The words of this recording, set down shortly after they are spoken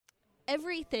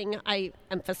everything I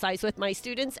emphasize with my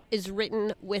students is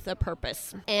written with a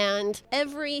purpose. And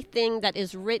everything that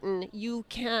is written, you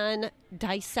can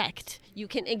dissect. You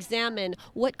can examine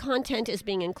what content is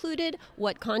being included,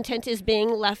 what content is being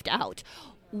left out.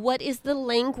 What is the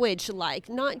language like?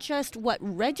 Not just what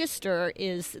register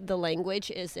is the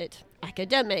language. Is it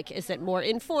academic? Is it more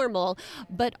informal?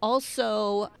 But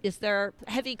also, is there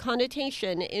heavy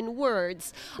connotation in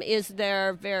words? Is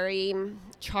there very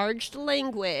charged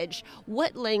language?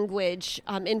 What language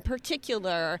in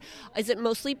particular? Is it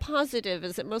mostly positive?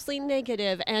 Is it mostly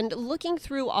negative? And looking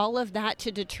through all of that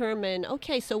to determine,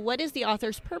 okay, so what is the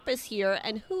author's purpose here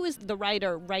and who is the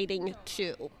writer writing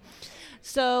to?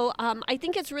 So I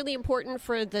think it's really important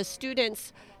for the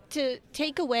students to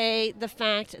take away the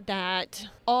fact that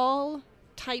all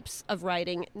types of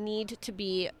writing need to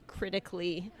be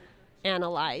critically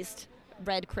analyzed,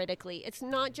 read critically. It's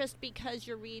not just because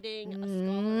you're reading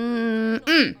a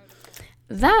scholar.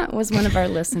 That was one of our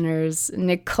listeners,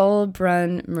 Nicole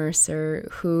Brunn Mercer,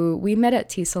 who we met at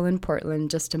TESOL in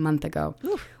Portland just a month ago.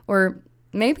 Oof. Or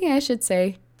maybe I should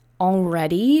say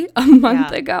already a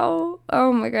month ago.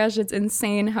 Oh my gosh, it's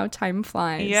insane how time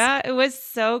flies. Yeah, it was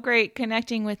so great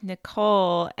connecting with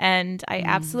Nicole, and I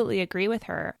absolutely agree with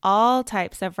her. All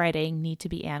types of writing need to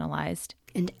be analyzed.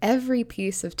 And every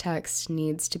piece of text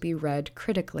needs to be read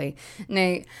critically.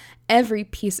 Nay, every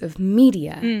piece of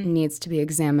media needs to be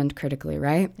examined critically,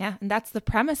 right? Yeah, and that's the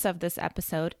premise of this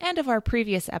episode and of our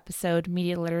previous episode,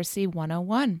 Media Literacy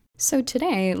 101. So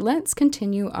today, let's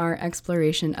continue our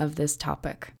exploration of this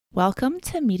topic. Welcome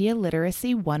to Media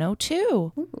Literacy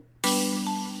 102. Ooh.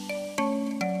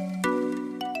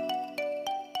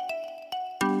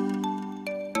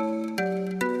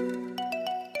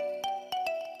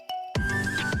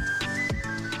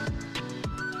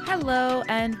 Hello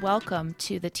and welcome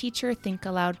to the Teacher Think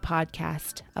Aloud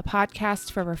podcast, a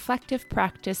podcast for reflective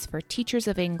practice for teachers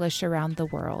of English around the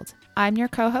world. I'm your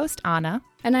co-host, Anna.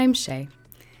 And I'm Shay.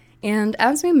 And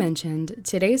as we mentioned,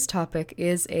 today's topic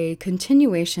is a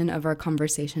continuation of our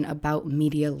conversation about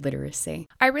media literacy.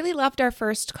 I really loved our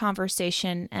first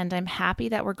conversation, and I'm happy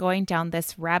that we're going down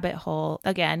this rabbit hole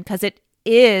again, because it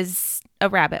is a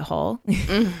rabbit hole.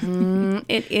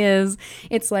 It is.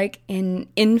 It's like an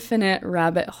infinite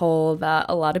rabbit hole that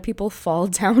a lot of people fall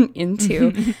down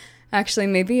into. Actually,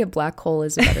 maybe a black hole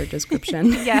is a better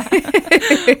description. Yeah,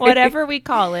 whatever we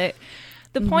call it.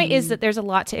 The point is that there's a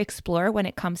lot to explore when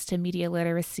it comes to media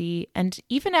literacy, and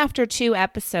even after 2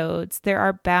 episodes, there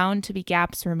are bound to be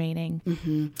gaps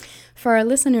remaining. For our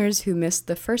listeners who missed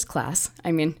the first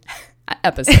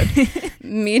episode,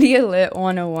 Media Lit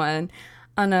 101,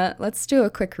 Anna, let's do a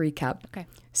quick recap. Okay.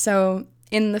 So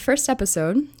in the first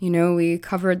episode, we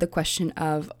covered the question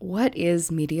of what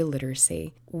is media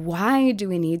literacy? Why do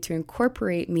we need to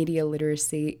incorporate media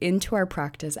literacy into our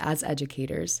practice as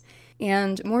educators?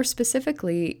 And more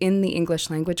specifically, in the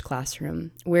English language classroom,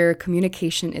 where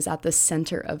communication is at the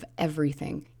center of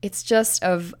everything. It's just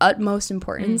of utmost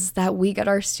importance that we get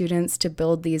our students to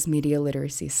build these media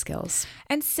literacy skills.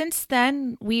 And since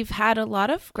then, we've had a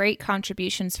lot of great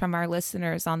contributions from our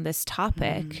listeners on this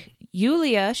topic.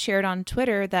 Yulia shared on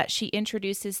Twitter that she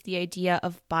introduces the idea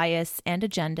of bias and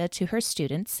agenda to her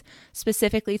students,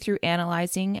 specifically through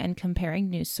analyzing and comparing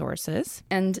news sources.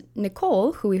 And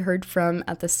Nicole, who we heard from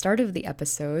at the start of the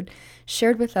episode,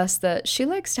 shared with us that she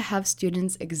likes to have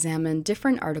students examine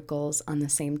different articles on the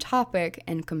same topic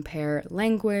and compare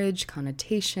language,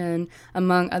 connotation,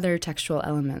 among other textual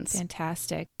elements.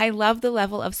 Fantastic. I love the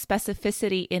level of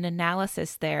specificity in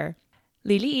analysis there.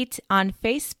 Lilith on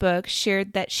Facebook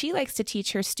shared that she likes to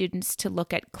teach her students to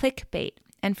look at clickbait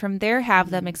and from there have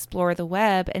them explore the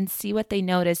web and see what they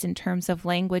notice in terms of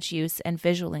language use and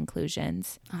visual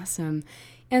inclusions. Awesome.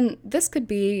 And this could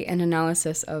be an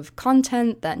analysis of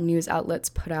content that news outlets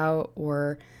put out,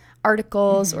 or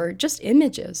articles, or just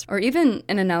images, or even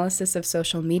an analysis of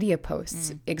social media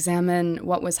posts. Examine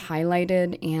what was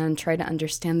highlighted and try to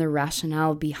understand the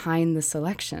rationale behind the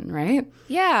selection, right?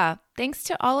 Yeah. Thanks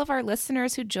to all of our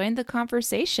listeners who joined the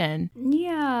conversation.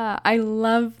 Yeah, I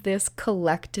love this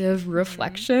collective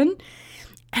reflection.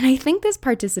 And I think this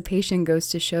participation goes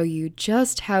to show you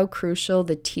just how crucial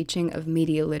the teaching of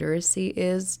media literacy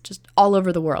is just all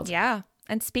over the world. Yeah.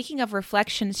 And speaking of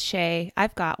reflections, Shay,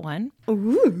 I've got one.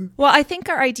 Ooh. Well, I think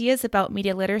our ideas about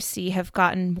media literacy have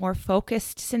gotten more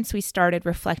focused since we started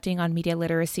reflecting on media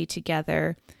literacy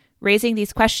together. Raising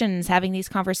these questions, having these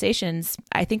conversations,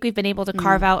 I think we've been able to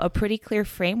carve out a pretty clear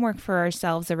framework for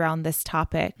ourselves around this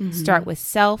topic. Start with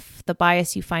self, the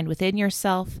bias you find within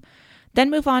yourself, then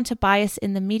move on to bias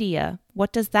in the media.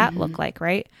 What does that look like,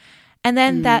 right? And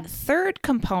then that third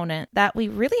component that we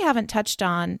really haven't touched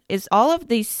on is all of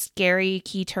these scary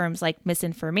key terms like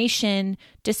misinformation,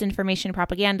 disinformation,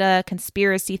 propaganda,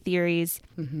 conspiracy theories.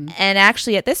 And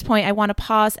actually, at this point, I want to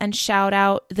pause and shout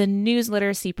out the News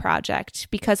Literacy Project,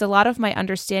 because a lot of my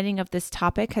understanding of this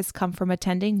topic has come from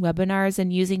attending webinars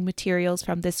and using materials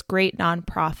from this great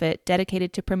nonprofit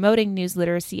dedicated to promoting news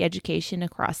literacy education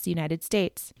across the United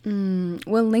States.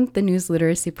 We'll link the News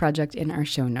Literacy Project in our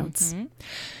show notes.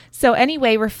 So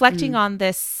anyway, reflecting on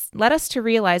this led us to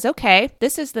realize, okay,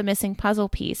 this is the missing puzzle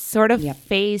piece, sort of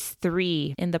phase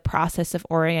 3 in the process of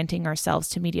orienting ourselves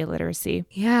to media literacy.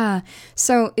 Yeah.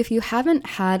 So if you haven't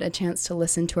had a chance to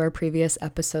listen to our previous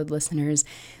episode, listeners,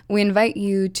 we invite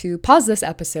you to pause this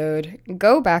episode,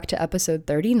 go back to episode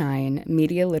 39,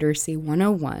 Media Literacy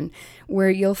 101, where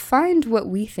you'll find what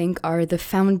we think are the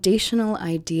foundational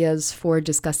ideas for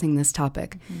discussing this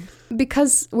topic.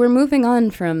 Because we're moving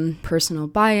on from personal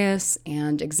bias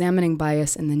and examining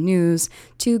bias in the news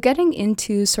to getting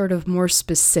into sort of more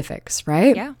specifics,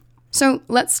 right? Yeah. So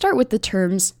let's start with the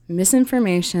terms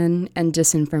misinformation and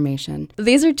disinformation.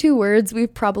 These are two words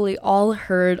we've probably all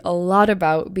heard a lot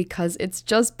about because it's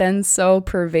just been so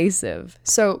pervasive.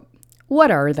 So what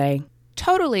are they?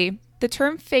 Totally. The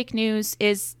term fake news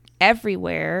is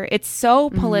everywhere. It's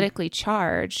so politically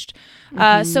charged.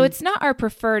 So it's not our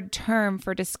preferred term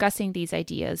for discussing these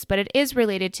ideas, but it is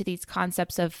related to these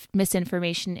concepts of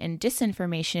misinformation and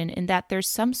disinformation in that there's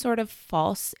some sort of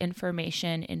false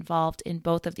information involved in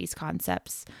both of these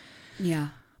concepts. Yeah.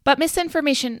 But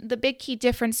misinformation, the big key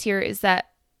difference here is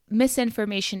that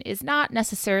misinformation is not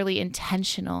necessarily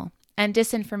intentional and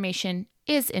disinformation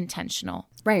is intentional.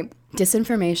 Right.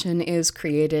 Disinformation is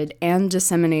created and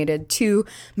disseminated to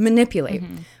manipulate,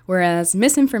 whereas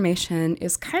misinformation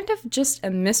is kind of just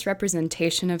a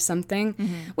misrepresentation of something,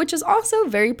 which is also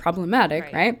very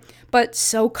problematic, right? But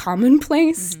so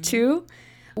commonplace too.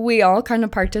 We all kind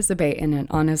of participate in it,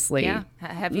 honestly. Yeah.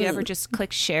 Have you ever just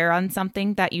clicked share on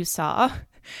something that you saw?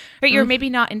 Or you're maybe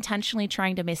not intentionally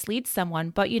trying to mislead someone,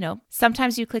 but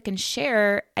sometimes you click and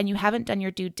share and you haven't done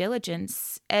your due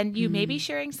diligence and you may be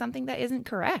sharing something that isn't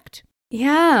correct.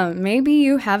 Yeah, maybe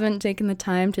you haven't taken the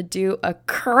time to do a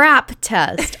crap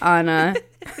test, Anna.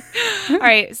 All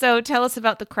right, so tell us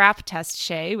about the crap test,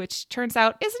 Shay, which turns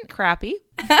out isn't crappy.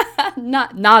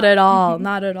 Not at all,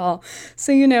 not at all.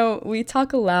 So, we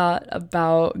talk a lot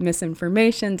about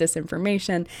misinformation,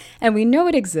 disinformation, and we know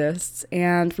it exists,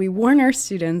 and we warn our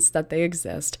students that they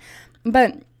exist.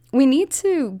 But we need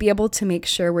to be able to make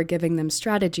sure we're giving them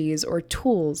strategies or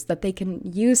tools that they can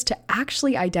use to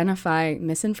actually identify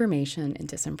misinformation and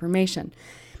disinformation,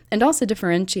 and also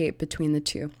differentiate between the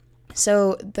two.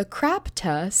 So the CRAP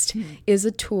test is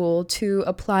a tool to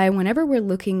apply whenever we're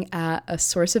looking at a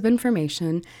source of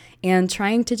information and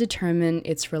trying to determine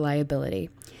its reliability.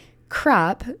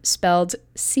 CRAP, spelled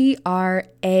C-R-A-A-P,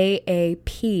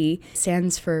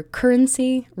 stands for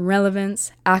currency,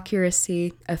 relevance,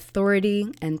 accuracy,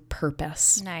 authority, and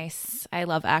purpose. Nice. I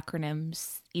love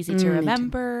acronyms. Easy to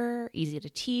remember, easy to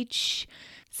teach.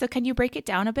 So can you break it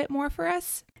down a bit more for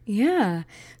us? Yeah.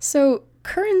 So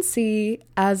currency,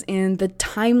 as in the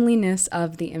timeliness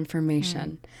of the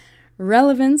information.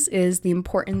 Relevance is the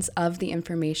importance of the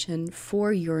information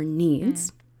for your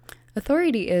needs.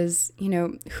 Authority is,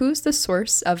 who's the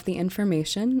source of the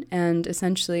information and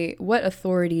essentially what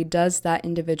authority does that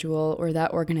individual or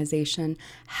that organization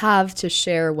have to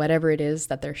share whatever it is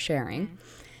that they're sharing.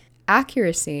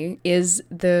 Accuracy is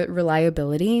the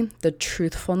reliability, the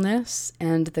truthfulness,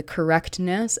 and the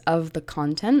correctness of the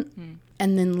content.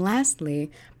 And then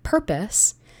lastly,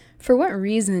 purpose. For what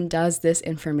reason does this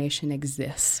information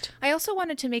exist? I also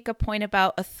wanted to make a point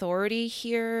about authority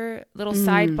here. Little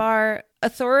sidebar.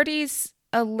 Authority's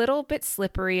a little bit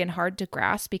slippery and hard to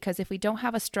grasp because if we don't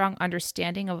have a strong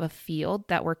understanding of a field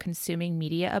that we're consuming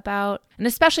media about, and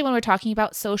especially when we're talking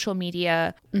about social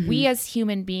media, we as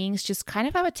human beings just kind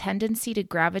of have a tendency to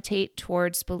gravitate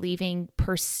towards believing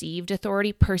perceived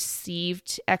authority,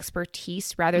 perceived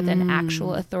expertise rather than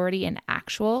actual authority and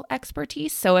actual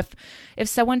expertise. So if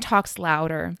someone talks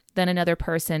louder than another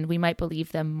person, we might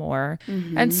believe them more.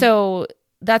 And so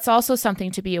that's also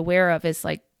something to be aware of is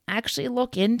like, actually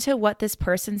look into what this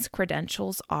person's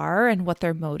credentials are and what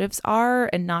their motives are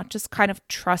and not just kind of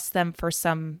trust them for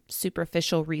some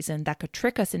superficial reason that could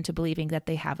trick us into believing that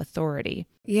they have authority.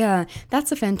 Yeah,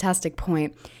 that's a fantastic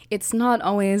point. It's not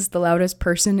always the loudest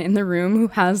person in the room who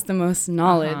has the most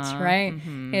knowledge, right?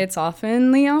 It's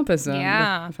often the opposite.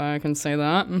 Yeah. If I can say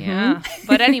that. Yeah.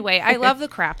 But anyway, I love the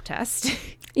CRAP test.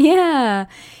 Yeah.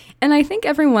 And I think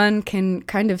everyone can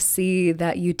kind of see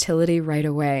that utility right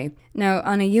away. Now,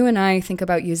 Anna, you and I think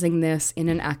about using this in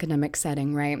an academic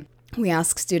setting, right? We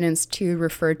ask students to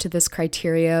refer to this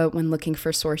criteria when looking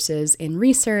for sources in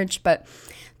research, but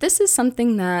this is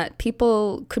something that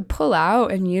people could pull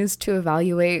out and use to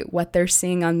evaluate what they're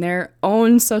seeing on their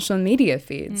own social media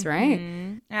feeds, right?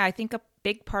 Yeah, I think a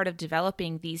big part of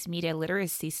developing these media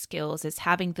literacy skills is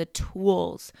having the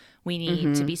tools we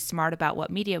need to be smart about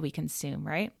what media we consume,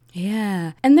 right?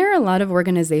 Yeah. And there are a lot of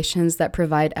organizations that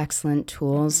provide excellent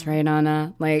tools, right,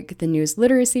 Anna? Like the News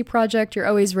Literacy Project you're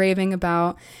always raving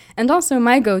about, and also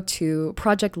my go-to,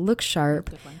 Project Look Sharp,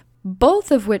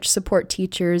 both of which support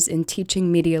teachers in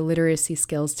teaching media literacy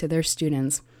skills to their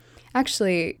students.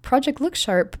 Actually, Project Look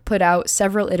Sharp put out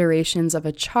several iterations of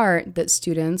a chart that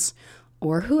students,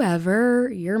 or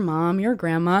whoever, your mom, your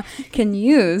grandma, can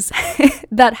use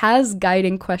that has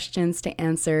guiding questions to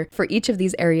answer for each of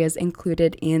these areas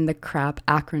included in the CRAP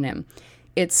acronym.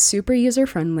 It's super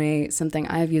user-friendly, something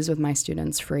I've used with my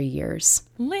students for years.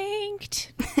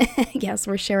 Linked. Yes,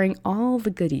 we're sharing all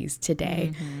the goodies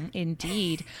today.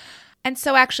 Indeed. And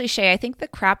so actually, Shay, I think the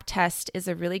CRAP test is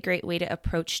a really great way to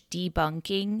approach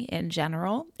debunking in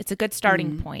general. It's a good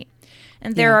starting point.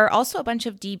 And there are also a bunch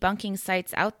of debunking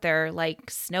sites out there like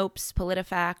Snopes,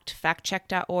 PolitiFact,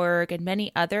 FactCheck.org, and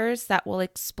many others that will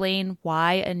explain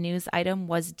why a news item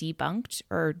was debunked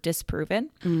or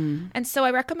disproven. And so I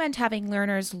recommend having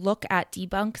learners look at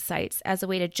debunk sites as a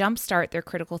way to jumpstart their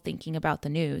critical thinking about the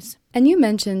news. And you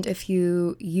mentioned a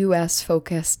few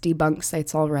US-focused debunk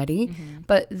sites already,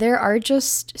 but there are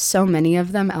just so many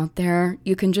of them out there.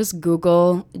 You can just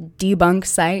Google debunk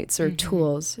sites or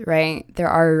tools, right? There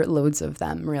are loads of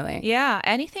them, really. Yeah,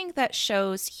 anything that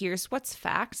shows here's what's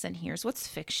facts and here's what's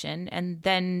fiction, and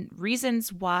then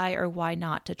reasons why or why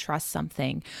not to trust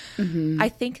something. I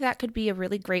think that could be a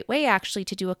really great way, actually,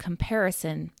 to do a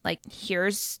comparison. Like,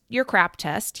 here's your CRAP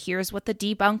test, here's what the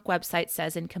debunk website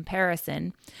says in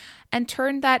comparison, and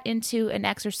turn that into an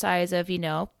exercise of,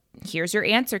 here's your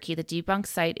answer key. The debunk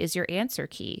site is your answer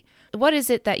key. What is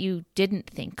it that you didn't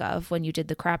think of when you did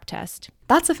the CRAP test?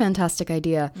 That's a fantastic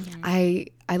idea. I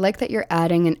like that you're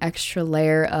adding an extra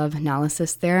layer of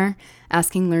analysis there,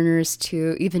 asking learners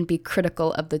to even be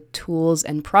critical of the tools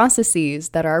and processes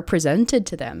that are presented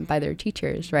to them by their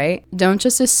teachers, right? Don't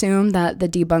just assume that the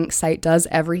debunk site does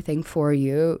everything for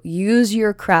you. Use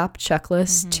your CRAP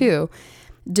checklist too.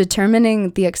 Determining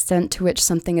the extent to which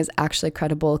something is actually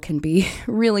credible can be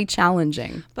really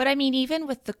challenging. But I mean, even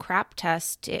with the CRAP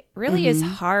test, it really is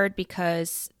hard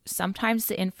because sometimes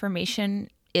the information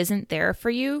isn't there for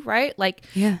you, right? Like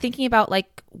thinking about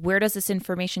where does this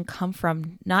information come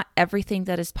from? Not everything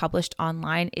that is published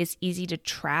online is easy to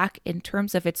track in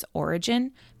terms of its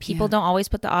origin. People don't always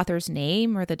put the author's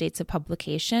name or the dates of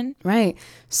publication. Right.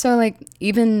 So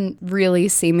even really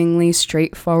seemingly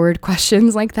straightforward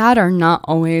questions like that are not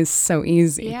always so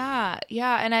easy. Yeah.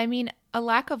 And I mean, a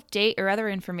lack of date or other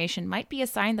information might be a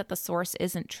sign that the source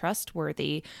isn't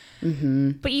trustworthy.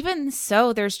 But even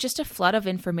so, there's just a flood of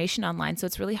information online, so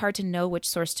it's really hard to know which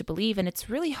source to believe, and it's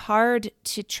really hard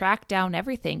to track down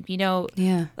everything.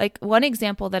 Like one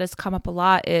example that has come up a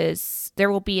lot is there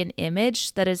will be an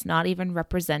image that is not even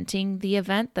representing the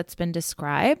event that's been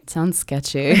described. Sounds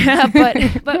sketchy.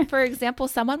 But for example,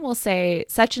 someone will say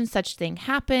such and such thing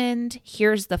happened.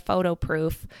 Here's the photo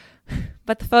proof.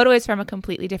 But the photo is from a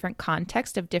completely different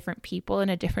context of different people in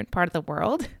a different part of the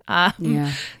world.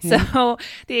 So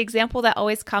the example that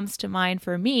always comes to mind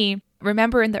for me,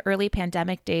 remember in the early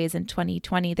pandemic days in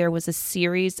 2020, there was a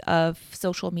series of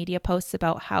social media posts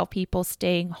about how people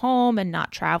staying home and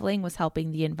not traveling was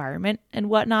helping the environment and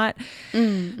whatnot.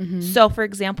 So for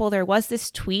example, there was this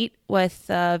tweet with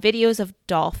videos of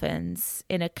dolphins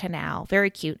in a canal.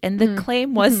 Very cute. And the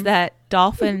claim was that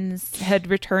dolphins had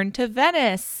returned to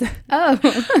Venice.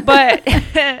 But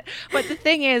the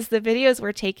thing is, the videos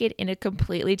were taken in a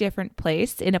completely different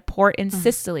place, in a port in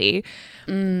Sicily.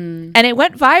 And it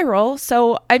went viral.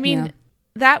 So, I mean,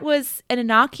 that was an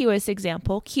innocuous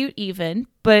example, cute even,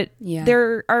 but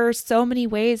there are so many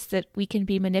ways that we can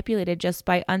be manipulated just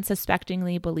by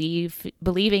unsuspectingly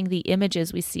believing the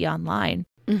images we see online.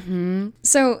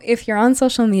 So if you're on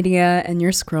social media and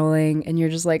you're scrolling and you're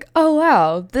just like, oh,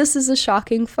 wow, this is a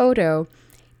shocking photo,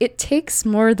 it takes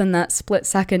more than that split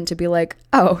second to be like,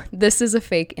 oh, this is a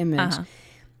fake image.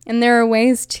 And there are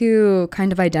ways to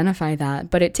kind of identify that,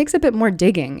 but it takes a bit more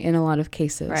digging in a lot of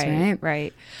cases,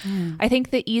 right? I think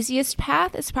the easiest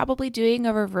path is probably doing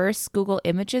a reverse Google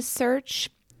Images search.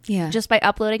 just by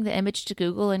uploading the image to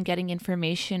Google and getting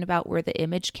information about where the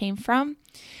image came from.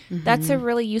 That's a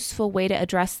really useful way to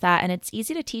address that. And it's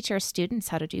easy to teach our students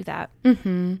how to do that.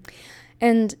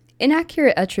 And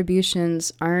inaccurate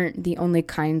attributions aren't the only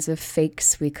kinds of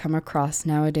fakes we come across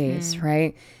nowadays,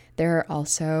 right? There are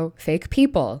also fake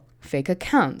people, fake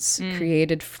accounts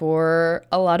created for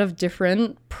a lot of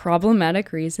different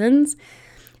problematic reasons.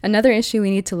 Another issue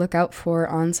we need to look out for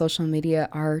on social media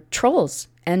are trolls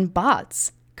and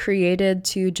bots created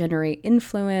to generate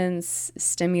influence,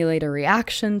 stimulate a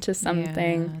reaction to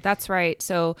something. Yeah, that's right.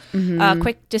 So a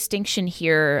quick distinction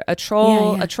here. A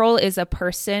troll is a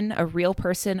person, a real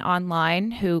person online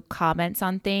who comments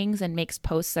on things and makes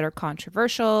posts that are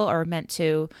controversial or meant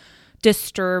to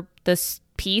disturb the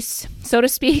peace, so to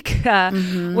speak.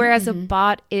 Whereas a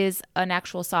bot is an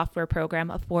actual software program,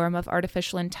 a form of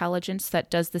artificial intelligence that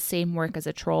does the same work as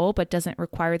a troll, but doesn't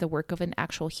require the work of an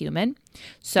actual human.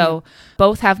 So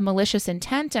both have malicious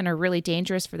intent and are really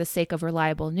dangerous for the sake of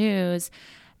reliable news.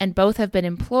 And both have been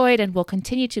employed and will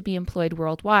continue to be employed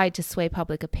worldwide to sway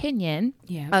public opinion.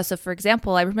 So, for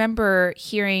example, I remember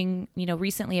hearing,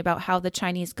 recently about how the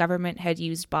Chinese government had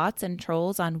used bots and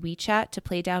trolls on WeChat to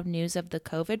play down news of the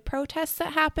COVID protests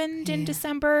that happened in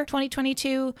December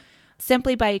 2022,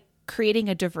 simply by creating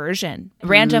a diversion,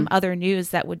 random other news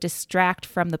that would distract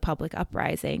from the public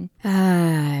uprising.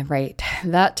 Right.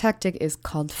 That tactic is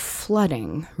called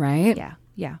flooding, right?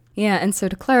 Yeah. And so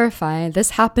to clarify,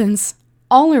 this happens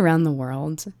all around the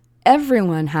world.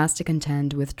 Everyone has to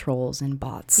contend with trolls and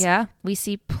bots. Yeah, we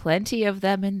see plenty of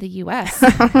them in the US.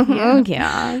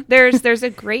 There's a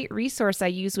great resource I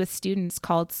use with students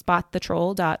called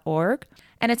spotthetroll.org.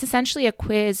 And it's essentially a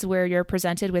quiz where you're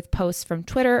presented with posts from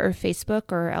Twitter or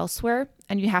Facebook or elsewhere.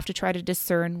 And you have to try to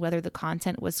discern whether the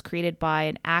content was created by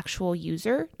an actual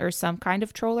user or some kind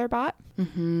of troll or bot.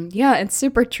 Yeah, it's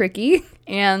super tricky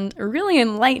and really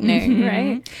enlightening,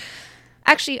 right?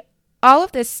 Actually, all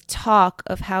of this talk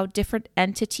of how different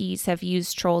entities have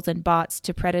used trolls and bots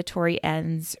to predatory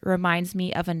ends reminds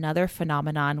me of another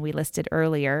phenomenon we listed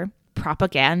earlier,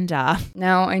 propaganda.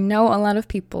 Now, I know a lot of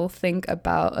people think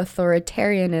about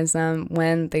authoritarianism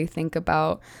when they think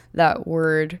about that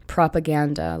word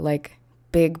propaganda, like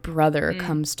Big Brother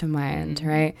comes to mind,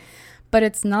 right? But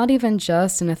it's not even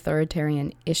just an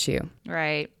authoritarian issue.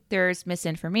 Right. There's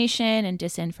misinformation and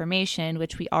disinformation,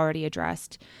 which we already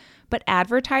addressed. But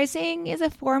advertising is a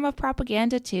form of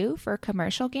propaganda too for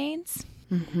commercial gains.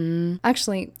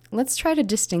 Actually, let's try to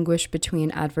distinguish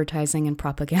between advertising and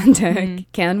propaganda,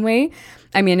 can we?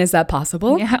 I mean, is that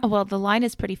possible? Yeah, well, the line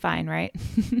is pretty fine, right?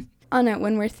 Anna,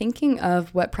 when we're thinking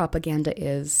of what propaganda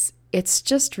is, it's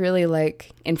just really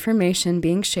like information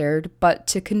being shared, but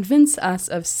to convince us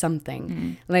of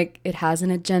something, like it has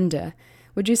an agenda.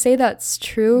 Would you say that's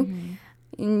true?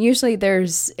 And usually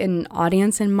there's an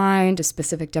audience in mind, a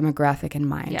specific demographic in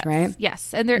mind, right?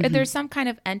 Yes. And there's some kind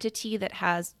of entity that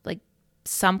has like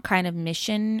some kind of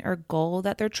mission or goal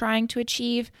that they're trying to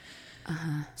achieve.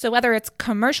 So whether it's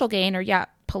commercial gain or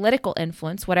political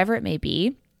influence, whatever it may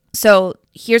be. So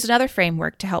here's another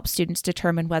framework to help students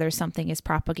determine whether something is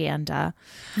propaganda.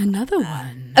 Another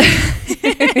one.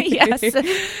 Yes.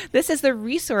 This is the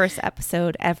resource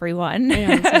episode, everyone.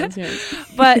 Yes.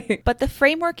 But the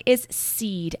framework is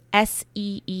SEED,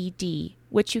 SEED,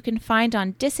 which you can find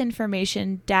on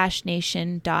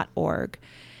disinformation-nation.org.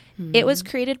 It was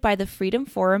created by the Freedom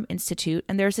Forum Institute,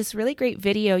 and there's this really great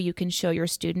video you can show your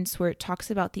students where it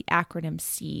talks about the acronym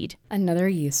SEED. Another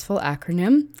useful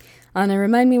acronym. Anna,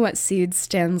 remind me what SEED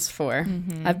stands for.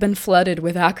 I've been flooded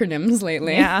with acronyms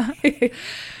lately. Yeah.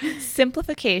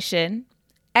 Simplification,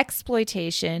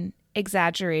 exploitation,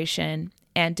 exaggeration,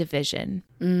 and division.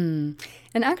 And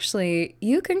actually,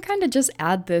 you can kind of just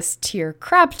add this to your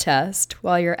crap test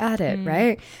while you're at it,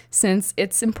 right? Since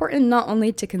it's important not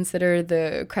only to consider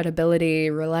the credibility,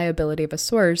 reliability of a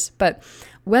source, but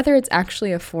whether it's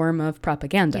actually a form of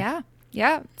propaganda.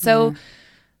 Yeah. So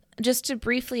just to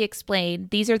briefly explain,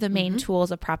 these are the main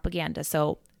tools of propaganda.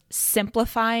 So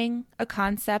simplifying a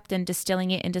concept and distilling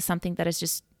it into something that is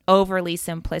just overly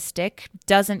simplistic,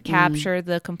 doesn't capture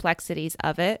the complexities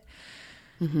of it.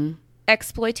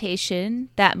 Exploitation,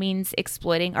 that means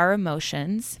exploiting our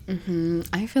emotions.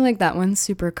 I feel like that one's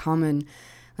super common.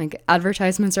 Like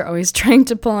advertisements are always trying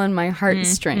to pull on my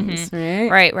heartstrings,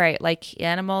 right? Right. Like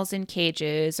animals in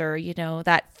cages, or,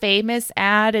 that famous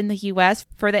ad in the US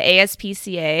for the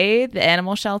ASPCA, the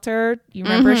animal shelter. You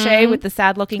remember, Shay, with the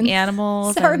sad looking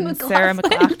animals? Sarah and McLachlan. Sarah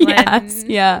McLachlan.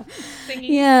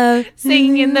 Yes,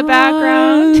 Singing in the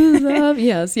background.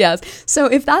 Yes. So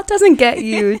if that doesn't get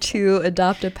you to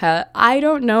adopt a pet, I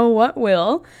don't know what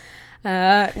will.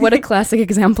 What a classic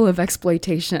example of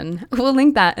exploitation. We'll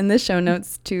link that in the show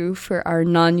notes too for our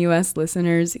non-US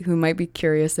listeners who might be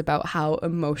curious about how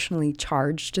emotionally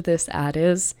charged this ad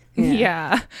is.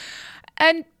 Yeah.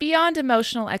 And beyond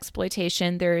emotional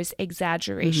exploitation, there's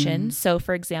exaggeration. So,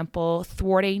 for example,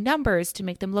 thwarting numbers to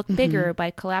make them look bigger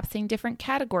by collapsing different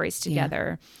categories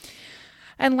together.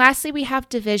 And lastly, we have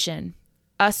division,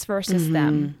 us versus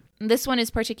them. This one is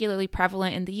particularly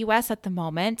prevalent in the US at the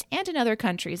moment and in other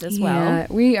countries as well. Yeah,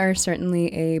 we are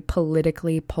certainly a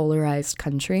politically polarized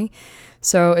country.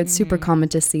 So it's super common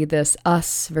to see this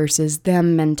us versus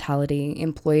them mentality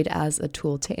employed as a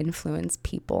tool to influence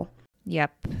people.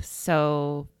 Yep.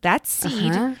 So that's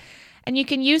seed. And you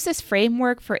can use this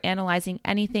framework for analyzing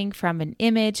anything from an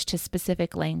image to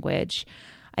specific language.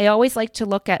 I always like to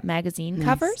look at magazine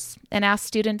covers and ask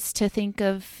students to think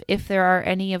of if there are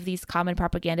any of these common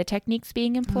propaganda techniques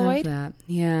being employed. I love that.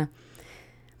 Yeah.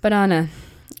 But Anna,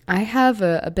 I have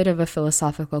a bit of a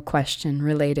philosophical question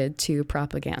related to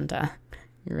propaganda.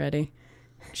 You ready?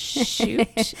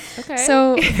 Shoot. Okay.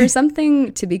 So for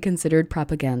something to be considered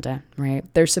propaganda, right,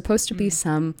 there's supposed to be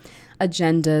some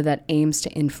agenda that aims to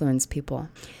influence people.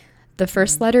 The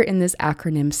first letter in this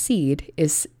acronym SEED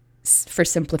is for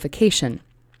simplification.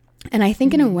 And I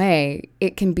think in a way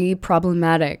it can be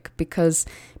problematic because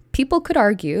people could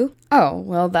argue, oh,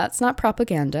 well, that's not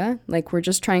propaganda. Like, we're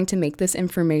just trying to make this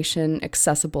information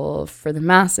accessible for the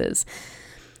masses.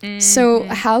 So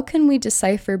how can we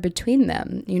decipher between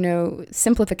them? You know,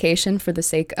 simplification for the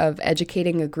sake of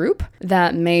educating a group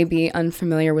that may be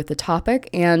unfamiliar with the topic,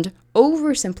 and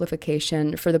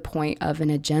oversimplification for the point of an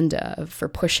agenda, for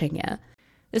pushing it.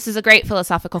 This is a great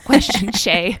philosophical question,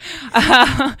 Shay.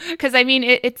 Because, I mean,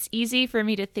 it's easy for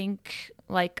me to think,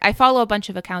 like, I follow a bunch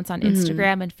of accounts on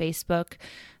Instagram and Facebook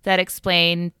that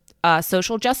explain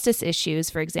social justice issues,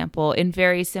 for example, in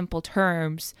very simple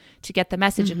terms to get the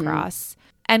message across.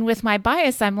 And with my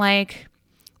bias, I'm like,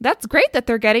 that's great that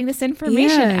they're getting this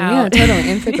information out. Yeah,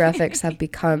 totally. Infographics have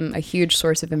become a huge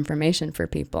source of information for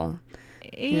people.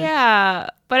 Yeah,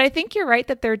 but I think you're right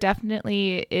that there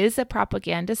definitely is a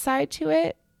propaganda side to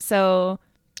it. So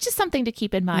just something to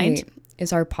keep in mind. Wait,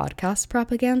 is our podcast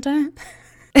propaganda?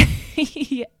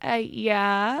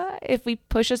 Yeah, if we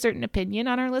push a certain opinion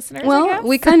on our listeners. Well,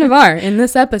 we kind of are in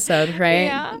this episode, right?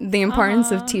 Yeah. The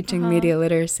importance of teaching media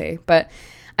literacy. But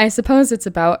I suppose it's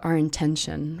about our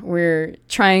intention. We're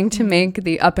trying to make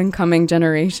the up-and-coming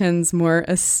generations more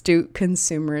astute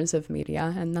consumers of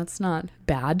media, and that's not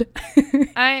bad.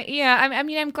 I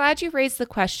mean, I'm glad you raised the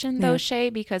question, though,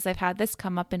 Shay, because I've had this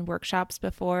come up in workshops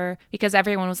before, because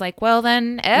everyone was like, well,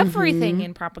 then everything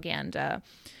in propaganda.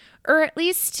 Or at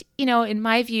least, you know, in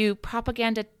my view,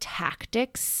 propaganda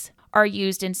tactics are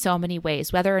used in so many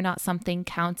ways, whether or not something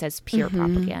counts as pure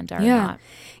propaganda or not.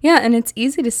 Yeah, and it's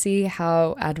easy to see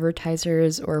how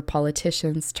advertisers or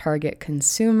politicians target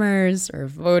consumers or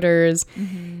voters.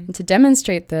 And to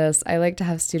demonstrate this, I like to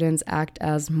have students act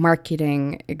as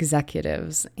marketing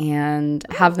executives and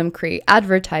have them create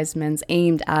advertisements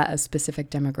aimed at a specific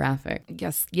demographic.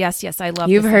 Yes, I love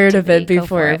You've this heard of it activity. Go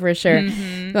before, for sure.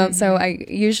 Mm-hmm. So I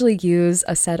usually use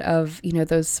a set of, you know,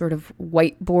 those sort of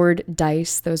whiteboard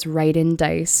dice, those write-in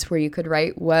dice where you could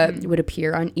write what would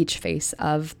appear on each face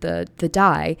of the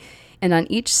die. And on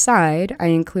each side, I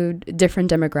include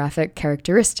different demographic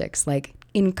characteristics like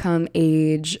income,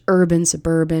 age, urban,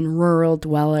 suburban, rural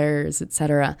dwellers,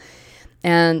 etc.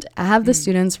 And I have the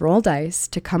students roll dice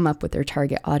to come up with their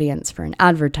target audience for an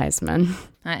advertisement.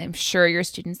 I'm sure your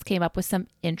students came up with some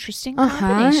interesting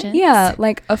combinations. Yeah,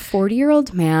 like a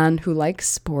 40-year-old man who likes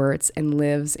sports and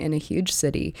lives in a huge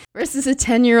city versus a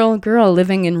 10-year-old girl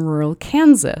living in rural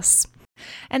Kansas.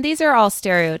 And these are all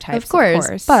stereotypes, Of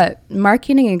course, but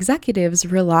marketing executives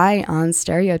rely on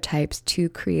stereotypes to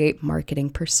create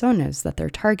marketing personas that they're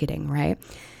targeting, right?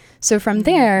 So from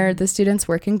there, the students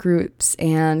work in groups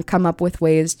and come up with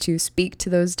ways to speak to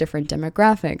those different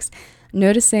demographics,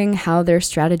 noticing how their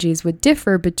strategies would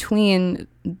differ between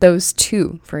those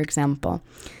two, for example.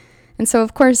 And so,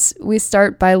 of course, we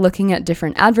start by looking at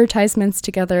different advertisements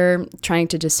together, trying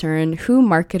to discern who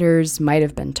marketers might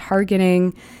have been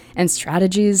targeting and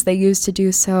strategies they use to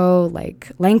do so, like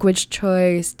language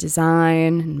choice,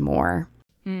 design, and more.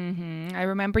 I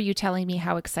remember you telling me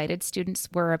how excited students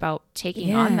were about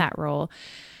taking on that role.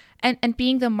 And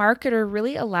being the marketer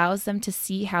really allows them to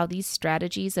see how these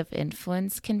strategies of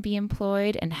influence can be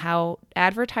employed and how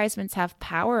advertisements have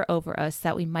power over us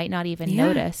that we might not even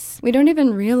notice. We don't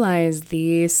even realize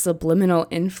the subliminal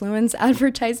influence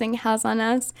advertising has on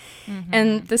us.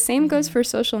 And the same goes for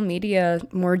social media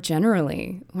more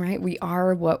generally, right? We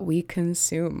are what we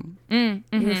consume.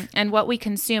 And what we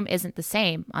consume isn't the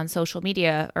same on social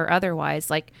media or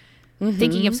otherwise. Like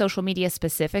thinking of social media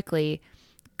specifically,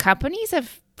 companies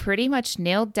have pretty much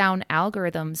nailed down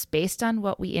algorithms based on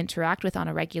what we interact with on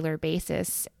a regular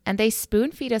basis, and they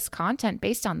spoon feed us content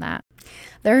based on that.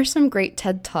 There are some great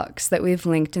TED Talks that we've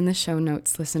linked in the show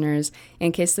notes, listeners,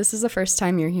 in case this is the first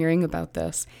time you're hearing about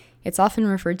this. It's often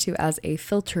referred to as a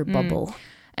filter bubble.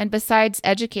 And besides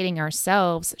educating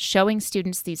ourselves, showing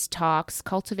students these talks,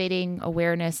 cultivating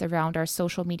awareness around our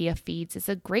social media feeds is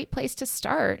a great place to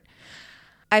start.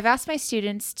 I've asked my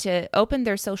students to open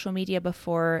their social media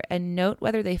before and note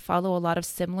whether they follow a lot of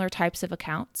similar types of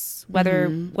accounts, whether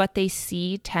what they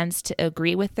see tends to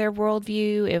agree with their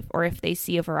worldview, or if they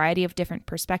see a variety of different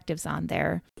perspectives on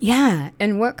there. Yeah,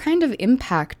 and what kind of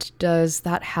impact does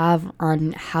that have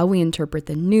on how we interpret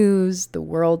the news, the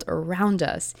world around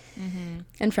us?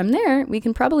 And from there, we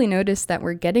can probably notice that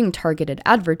we're getting targeted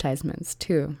advertisements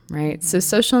too, right? So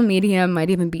social media might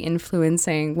even be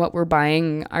influencing what we're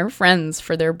buying our friends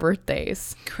for their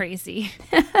birthdays. Crazy.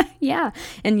 Yeah,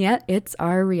 and yet it's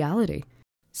our reality.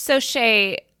 So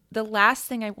Shay, the last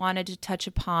thing I wanted to touch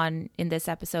upon in this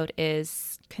episode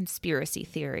is conspiracy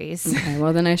theories. Okay,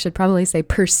 well then I should probably say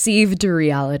perceived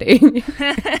reality.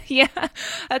 Yeah,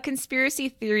 a conspiracy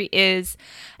theory is,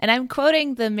 and I'm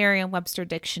quoting the Merriam-Webster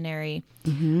dictionary,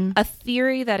 a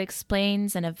theory that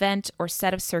explains an event or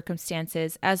set of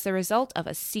circumstances as the result of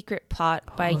a secret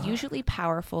plot by usually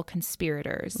powerful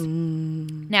conspirators.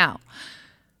 Now,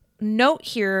 note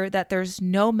here that there's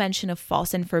no mention of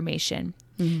false information.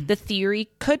 The theory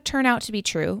could turn out to be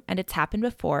true, and it's happened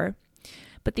before,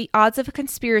 but the odds of a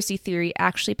conspiracy theory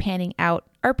actually panning out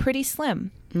are pretty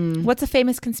slim. What's a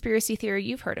famous conspiracy theory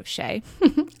you've heard of, Shay?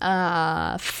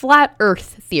 Flat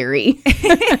Earth theory.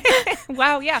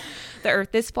 Wow, yeah. The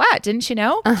Earth is flat, didn't you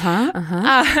know?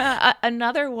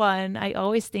 Another one I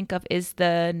always think of is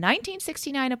the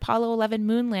 1969 Apollo 11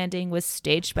 moon landing was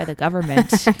staged by the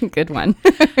government. Good one.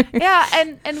 Yeah,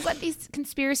 and what these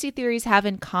conspiracy theories have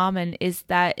in common is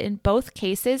that in both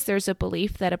cases, there's a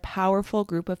belief that a powerful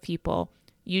group of people,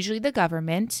 usually the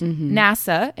government,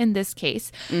 NASA in this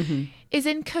case, is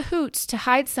in cahoots to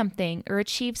hide something or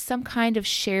achieve some kind of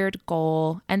shared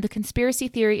goal. And the conspiracy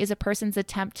theory is a person's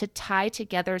attempt to tie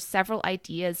together several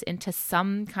ideas into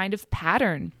some kind of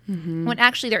pattern, when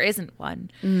actually there isn't one.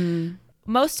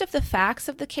 Most of the facts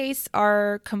of the case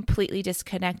are completely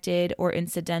disconnected or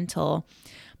incidental,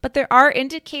 but there are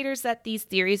indicators that these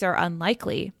theories are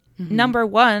unlikely. Number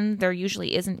one, there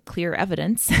usually isn't clear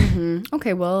evidence.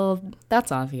 Okay, well,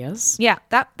 that's obvious. Yeah,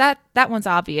 that one's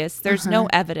obvious. There's no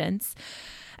evidence.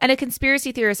 And a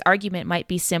conspiracy theorist argument might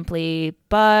be simply,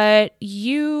 but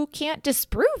you can't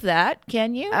disprove that,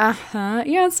 can you?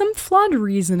 Yeah, some flawed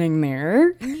reasoning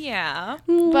there. Yeah.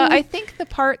 But I think the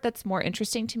part that's more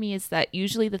interesting to me is that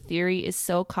usually the theory is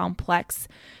so complex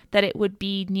that it would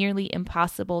be nearly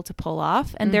impossible to pull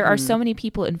off. And there are so many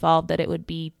people involved that it would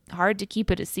be hard to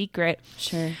keep it a secret.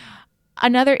 Sure.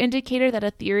 Another indicator that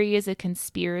a theory is a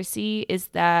conspiracy is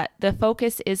that the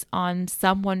focus is on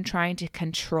someone trying to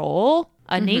control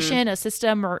a nation, a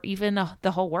system, or even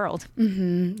the whole world.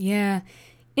 Yeah.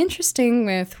 Interesting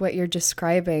with what you're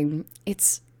describing.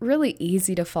 It's really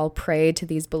easy to fall prey to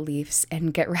these beliefs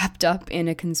and get wrapped up in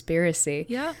a conspiracy.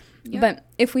 Yeah. But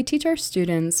if we teach our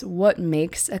students what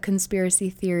makes a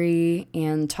conspiracy theory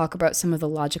and talk about some of the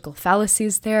logical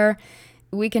fallacies there,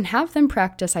 we can have them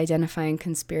practice identifying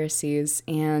conspiracies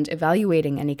and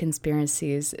evaluating any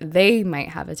conspiracies they might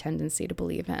have a tendency to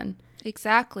believe in.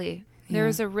 Exactly.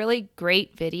 There's a really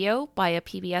great video by a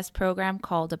PBS program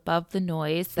called Above the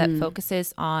Noise that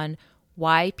focuses on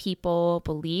why people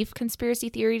believe conspiracy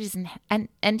theories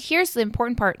and here's the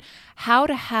important part, how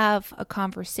to have a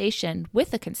conversation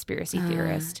with a conspiracy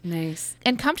theorist. Nice.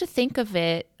 And come to think of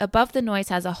it, Above the Noise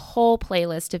has a whole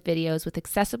playlist of videos with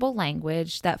accessible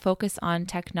language that focus on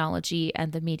technology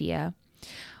and the media.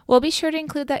 We'll be sure to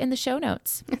include that in the show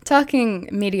notes. Talking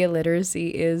media literacy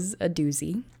is a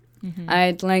doozy.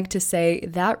 I'd like to say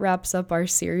that wraps up our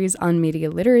series on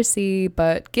media literacy,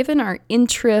 but given our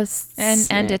interests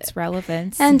and its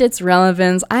relevance,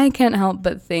 I can't help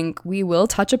but think we will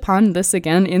touch upon this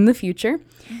again in the future.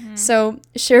 So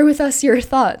share with us your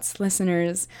thoughts,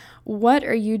 listeners. What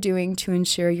are you doing to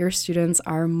ensure your students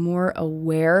are more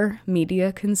aware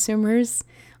media consumers?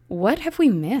 what have we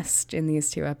missed in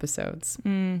these 2 episodes?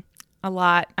 A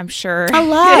lot, I'm sure. A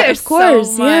lot, of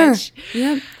course. So much.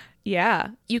 Yeah. Yeah.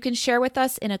 You can share with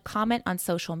us in a comment on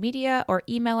social media or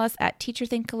email us at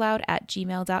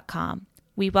teacherthinkaloud@gmail.com.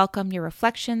 We welcome your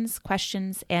reflections,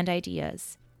 questions, and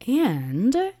ideas.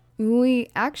 And we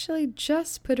actually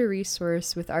just put a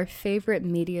resource with our favorite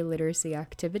media literacy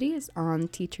activities on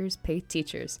Teachers Pay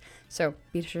Teachers. So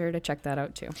be sure to check that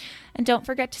out too. And don't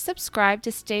forget to subscribe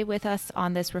to stay with us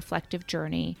on this reflective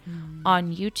journey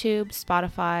on YouTube,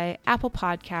 Spotify, Apple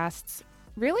Podcasts,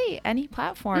 really any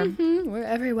platform. We're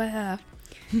everywhere.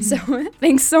 So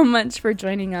thanks so much for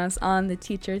joining us on the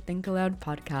Teacher Think Aloud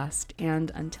podcast.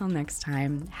 And until next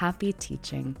time, happy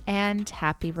teaching. And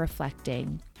happy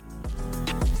reflecting.